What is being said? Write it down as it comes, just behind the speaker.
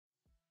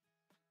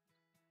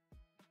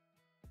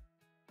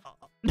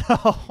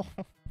No.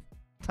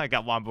 I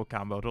got wombo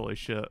comboed. Holy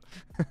shit.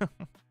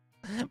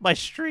 My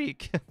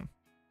streak.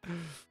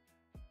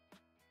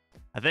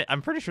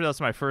 I'm pretty sure that's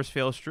my first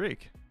fail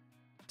streak.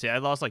 See, I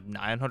lost like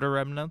 900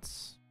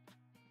 remnants.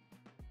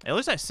 At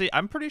least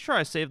I'm pretty sure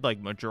I saved like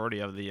majority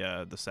of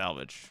the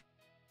salvage.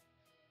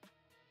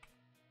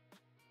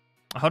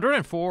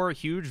 104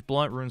 huge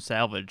blunt rune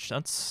salvage.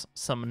 That's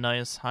some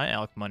nice high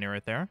alch money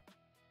right there.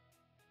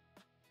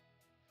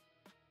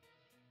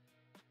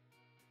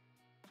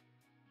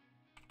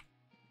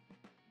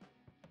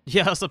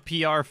 Yeah, it's a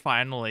PR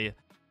finally.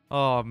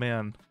 Oh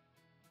man.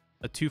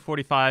 A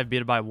 245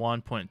 beat it by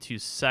 1.2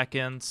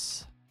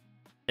 seconds.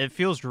 It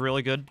feels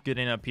really good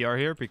getting a PR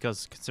here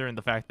because considering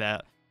the fact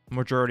that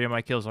majority of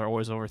my kills are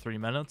always over 3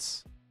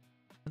 minutes.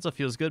 That's a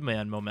feels good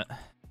man moment.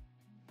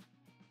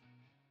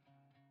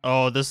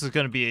 Oh, this is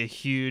going to be a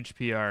huge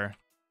PR.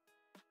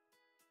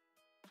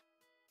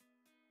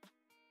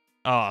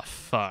 Oh,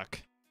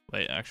 fuck.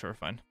 Wait, actually, we're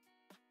fine.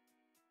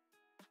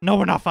 No,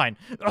 we're not fine.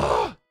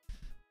 Ugh!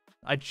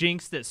 I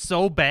jinxed it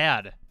so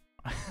bad.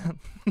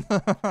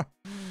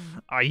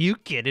 Are you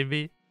kidding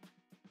me?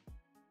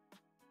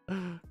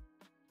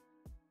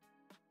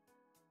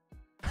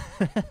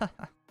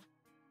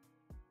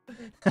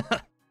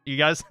 You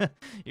guys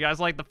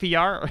like the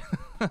PR?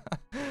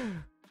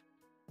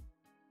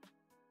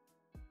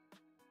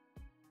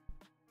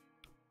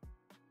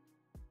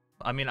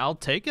 I mean, I'll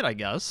take it, I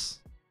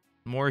guess.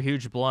 More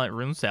huge blunt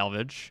rune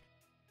salvage.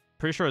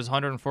 Pretty sure it was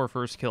 104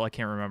 first kill. I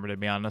can't remember, to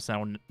be honest.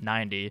 Now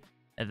 90.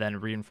 And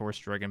then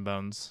reinforced dragon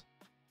bones.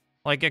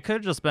 Like, it could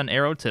have just been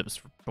arrow tips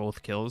for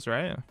both kills,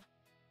 right?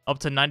 Up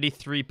to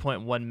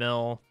 93.1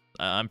 mil.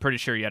 I'm pretty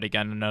sure yet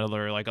again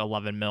another like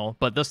 11 mil.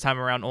 But this time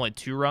around, only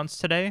 2 runs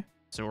today.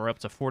 So we're up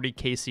to 40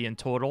 KC in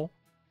total.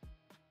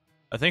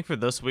 I think for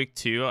this week,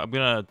 too, I'm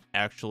going to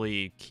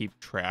actually keep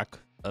track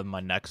of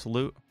my next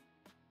loot.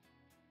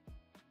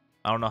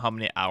 I don't know how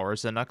many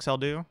hours the next I'll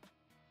do.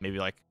 Maybe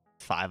like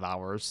 5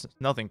 hours.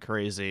 Nothing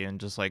crazy. And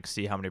just like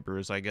see how many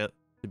brews I get,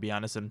 to be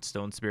honest, in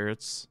Stone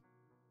Spirits.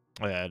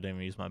 Oh yeah, I didn't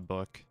even use my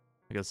book.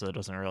 I guess that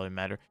doesn't really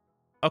matter.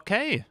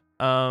 Okay.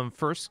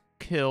 First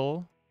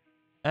kill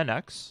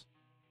NX.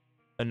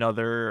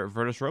 Another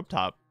Virtus Rope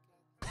Top.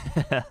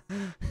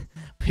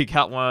 We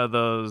got one of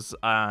those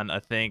on, I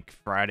think,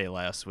 Friday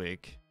last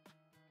week.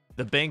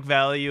 The bank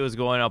value is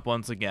going up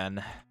once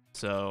again.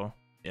 So,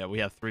 yeah, we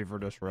have 3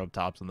 Virtus Rope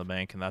Tops in the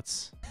bank, and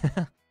that's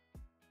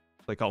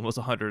like almost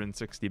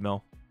 160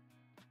 mil.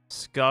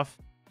 Scuff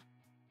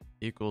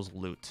equals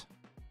loot.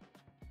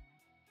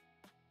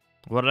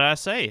 What did I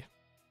say?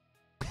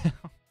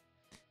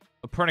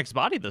 A Pernix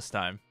body this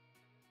time.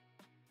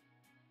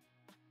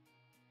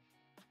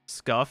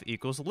 Scuff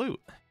equals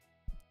loot.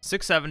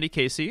 670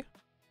 KC.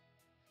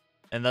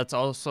 And that's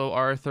also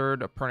our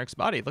third Pernix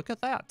body. Look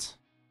at that.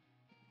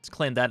 Let's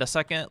claim that a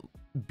second.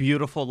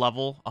 Beautiful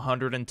level,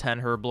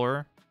 110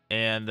 Herblore.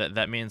 And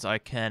that means I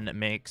can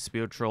make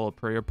spiritual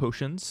prayer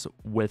potions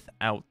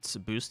without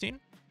boosting.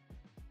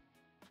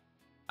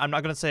 I'm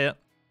not going to say it.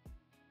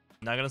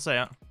 Not going to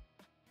say it.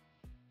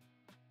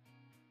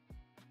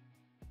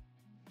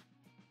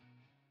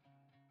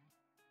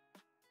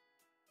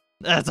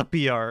 That's a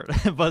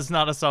PR, but it's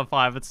not a sub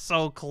 5. It's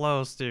so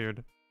close,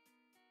 dude.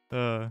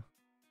 Okay,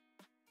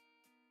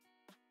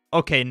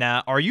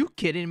 now, are you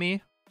kidding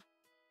me?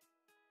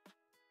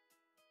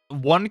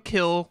 1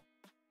 kill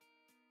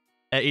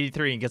at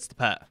 83 and gets the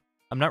pet.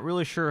 I'm not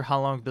really sure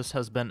how long this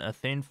has been a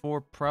thing for.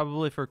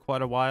 Probably for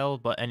quite a while.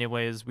 But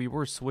anyways, we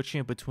were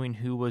switching between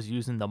who was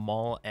using the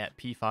maul at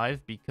P5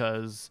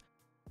 because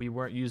we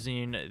weren't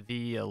using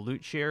the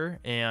loot share.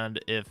 And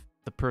if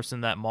the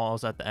person that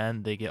mauls at the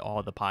end, they get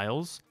all the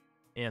piles.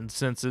 And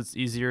since it's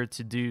easier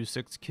to do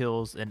 6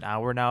 kills an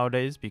hour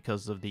nowadays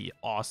because of the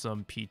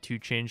awesome P2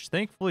 change,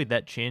 thankfully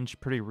that changed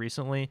pretty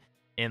recently.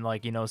 And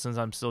like, you know, since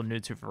I'm still new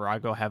to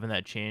Virago, having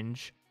that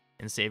change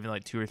and saving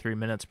like 2 or 3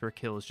 minutes per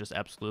kill is just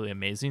absolutely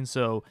amazing.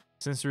 So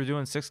since we're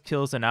doing 6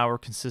 kills an hour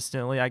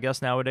consistently, I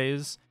guess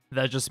nowadays,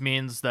 that just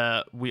means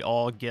that we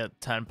all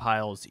get 10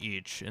 piles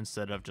each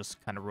instead of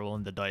just kind of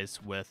rolling the dice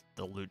with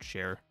the loot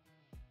share.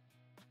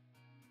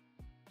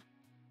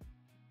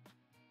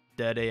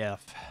 Dead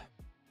AF.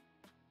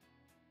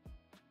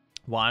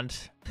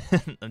 Wand.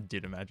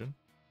 Dude, imagine.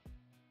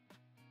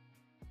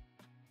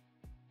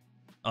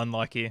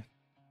 Unlucky.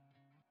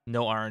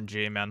 No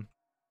RNG, man.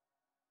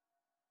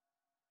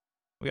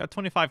 We got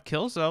 25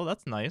 kills, though.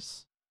 That's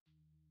nice.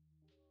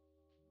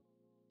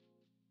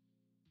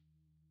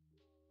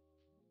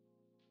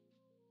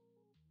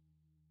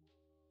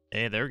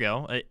 Hey, there we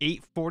go.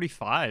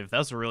 845.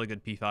 That's a really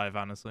good P5,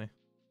 honestly.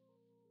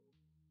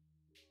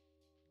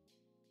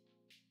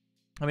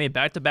 I mean,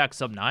 back-to-back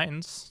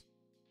sub-9s.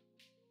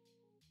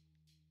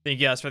 Thank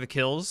you guys for the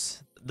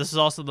kills. This is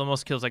also the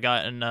most kills I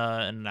got in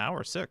an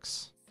hour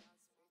 6.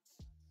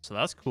 So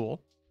that's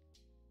cool.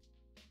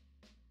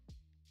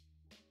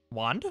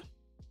 Wand?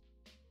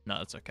 No,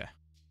 that's okay.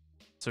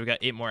 So we got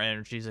 8 more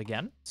energies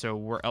again. So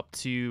we're up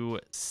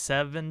to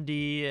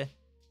 78.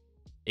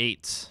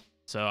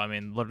 So, I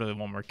mean, literally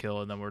 1 more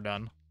kill and then we're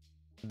done.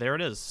 There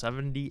it is,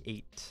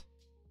 78.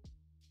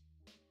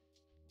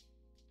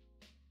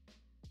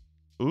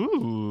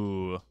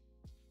 Ooh.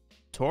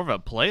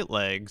 Torva plate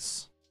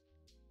legs.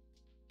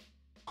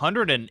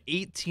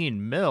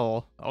 118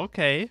 mil.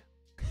 Okay.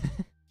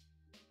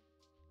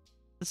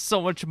 That's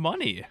so much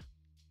money.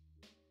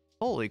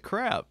 Holy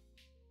crap.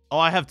 Oh,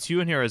 I have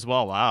 2 in here as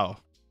well. Wow.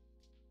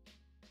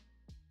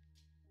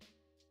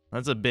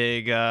 That's a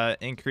big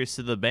increase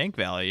to the bank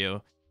value.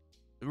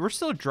 We're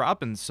still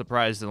dropping,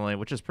 surprisingly,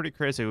 which is pretty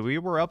crazy. We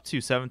were up to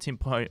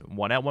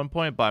 17.1 at one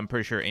point, but I'm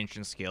pretty sure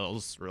Ancient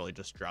Scales really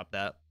just dropped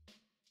that.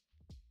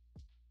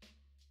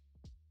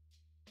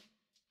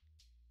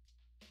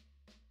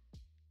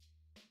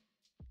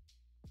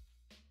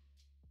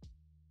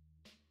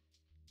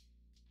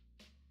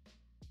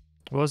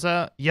 What was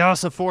that?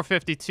 Yes, a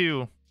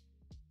 452.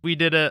 We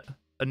did it.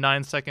 A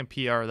 9-second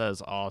PR. That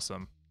is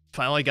awesome.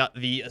 Finally got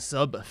the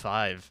sub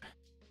 5.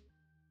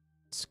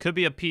 This could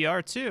be a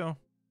PR too.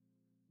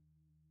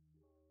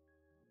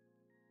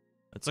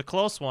 It's a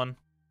close one.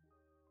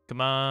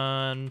 Come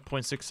on.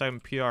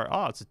 0.67 PR.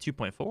 Oh, it's a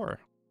 2.4.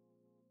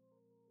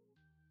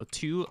 A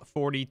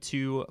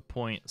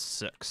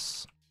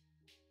 242.6.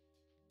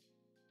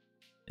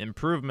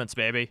 Improvements,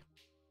 baby.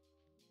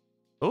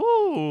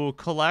 Ooh,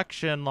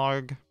 collection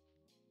log.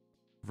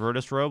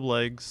 Virtus robe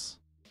legs.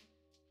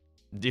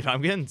 Dude,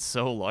 I'm getting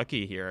so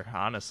lucky here,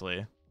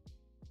 honestly.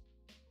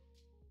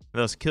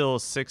 Those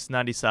kills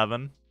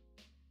 697.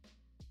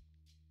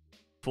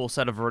 Full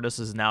set of Virtus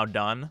is now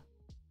done.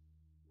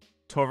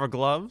 Torva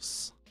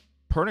gloves,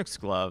 Pernix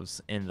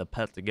gloves, and the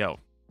pet to go.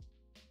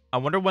 I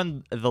wonder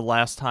when the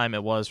last time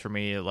it was for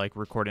me, like,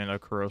 recording a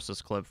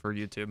Corrosis clip for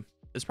YouTube.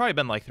 It's probably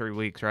been like 3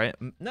 weeks, right?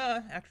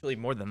 Nah, actually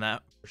more than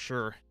that, for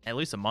sure. At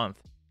least a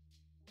month.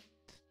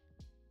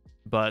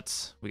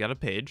 But we got a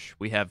page.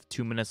 We have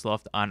 2 minutes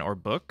left on our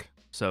book,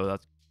 so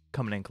that's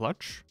coming in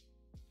clutch.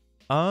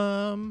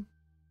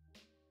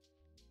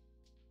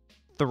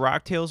 The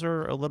rocktails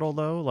are a little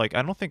low. Like,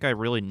 I don't think I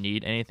really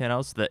need anything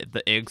else.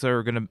 The eggs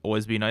are gonna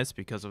always be nice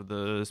because of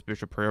the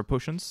spiritual prayer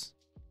potions.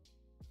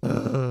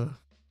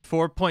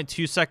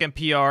 4.2 second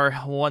PR,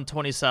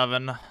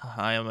 127.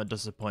 I am a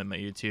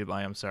disappointment, YouTube.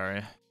 I am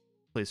sorry.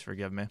 Please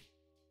forgive me.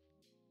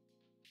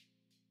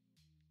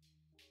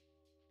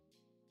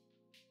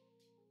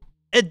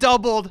 It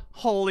doubled.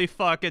 Holy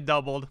fuck, it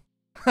doubled.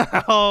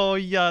 Oh,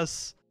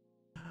 yes.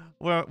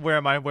 Where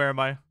am I? Where am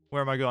I?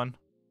 Where am I going?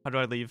 How do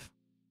I leave?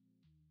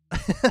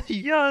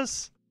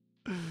 Yes.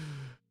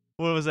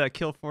 What was that?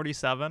 Kill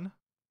 47?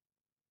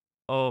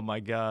 Oh my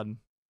god.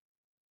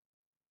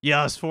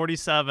 Yes,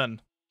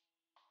 47.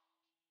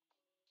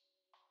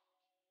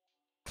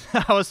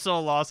 I was so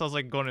lost. I was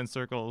like going in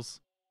circles.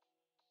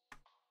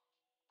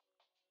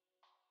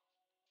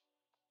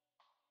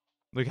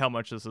 Look how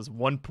much this is.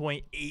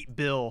 1.8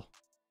 bill.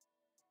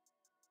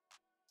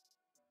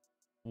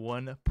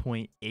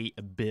 1.8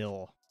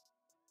 bill.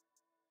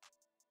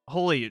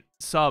 Holy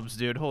subs,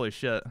 dude. Holy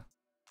shit.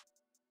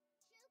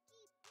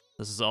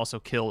 This is also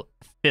kill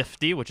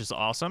 50, which is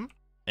awesome.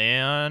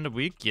 And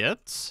we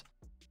get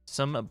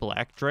some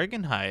black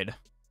dragon hide.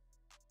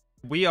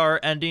 We are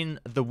ending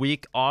the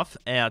week off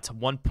at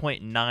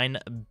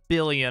 1.9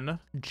 billion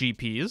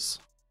GPs.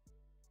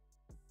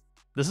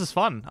 This is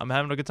fun. I'm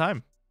having a good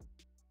time.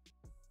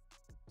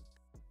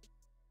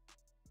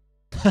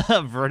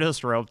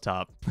 Virtus rope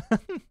top.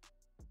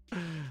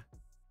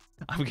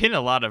 I'm getting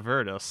a lot of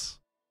Virtus.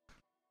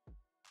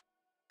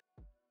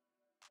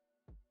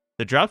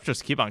 The drops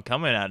just keep on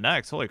coming at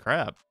next. Holy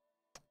crap.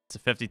 It's a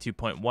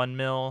 52.1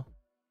 mil.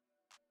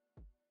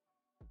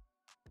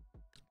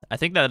 I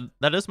think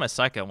that is my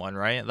second one,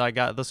 right? That I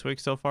got this week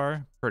so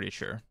far. Pretty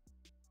sure.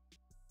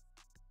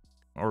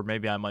 Or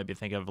maybe I might be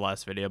thinking of the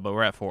last video, but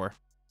we're at 4.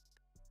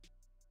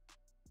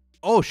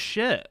 Oh,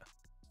 shit.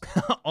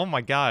 Oh,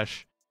 my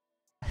gosh.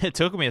 It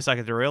took me a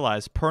second to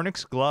realize.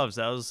 Pernix gloves.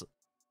 That was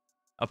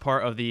a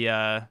part of the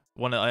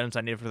one of the items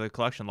I needed for the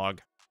collection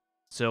log.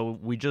 So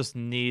we just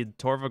need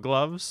Torva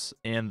gloves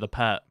and the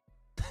pet.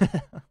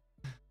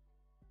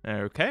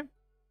 Okay.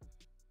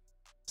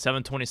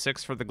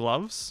 726 for the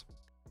gloves.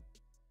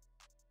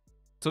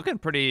 It's looking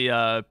pretty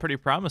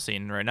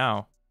promising right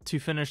now. To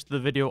finish the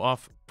video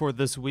off for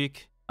this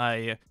week,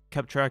 I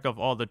kept track of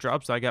all the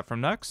drops I got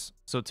from Nex.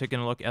 So taking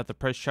a look at the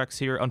price checks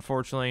here,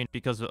 unfortunately,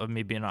 because of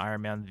me being an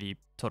Ironman, the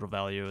total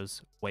value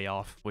is way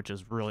off, which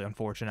is really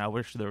unfortunate. I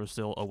wish there was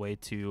still a way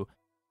to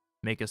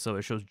make it so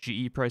it shows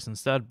GE price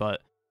instead,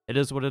 but it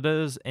is what it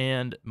is.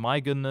 And my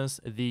goodness,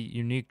 the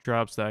unique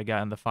drops that I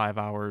got in the 5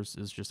 hours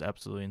is just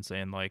absolutely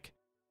insane. Like,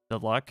 the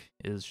luck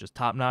is just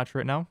top notch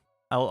right now.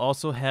 I'll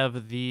also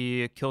have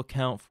the kill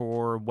count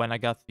for when I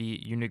got the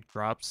unique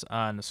drops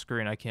on the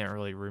screen. I can't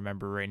really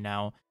remember right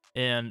now.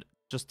 And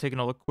just taking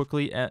a look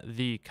quickly at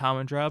the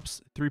common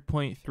drops,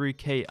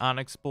 3.3k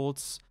Onyx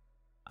bolts.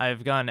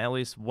 I've gotten at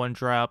least 1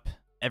 drop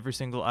every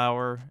single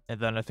hour.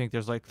 And then I think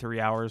there's like 3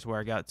 hours where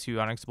I got 2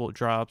 Onyx bolt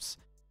drops.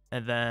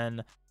 And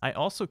then I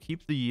also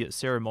keep the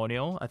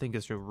ceremonial. I think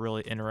it's a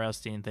really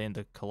interesting thing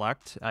to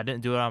collect. I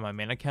didn't do it on my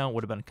main account.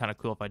 Would have been kind of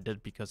cool if I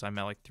did because I'm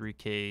at like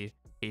 3k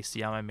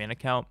AC on my main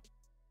account,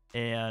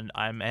 and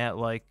I'm at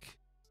like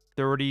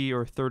 30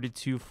 or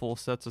 32 full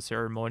sets of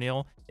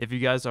ceremonial. If you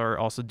guys are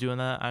also doing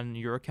that on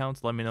your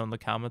accounts, let me know in the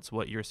comments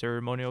what your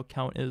ceremonial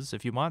count is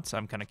if you want.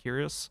 I'm kind of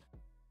curious.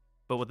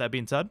 But with that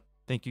being said,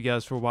 thank you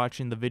guys for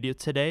watching the video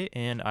today,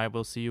 and I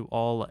will see you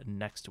all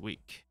next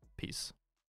week. Peace.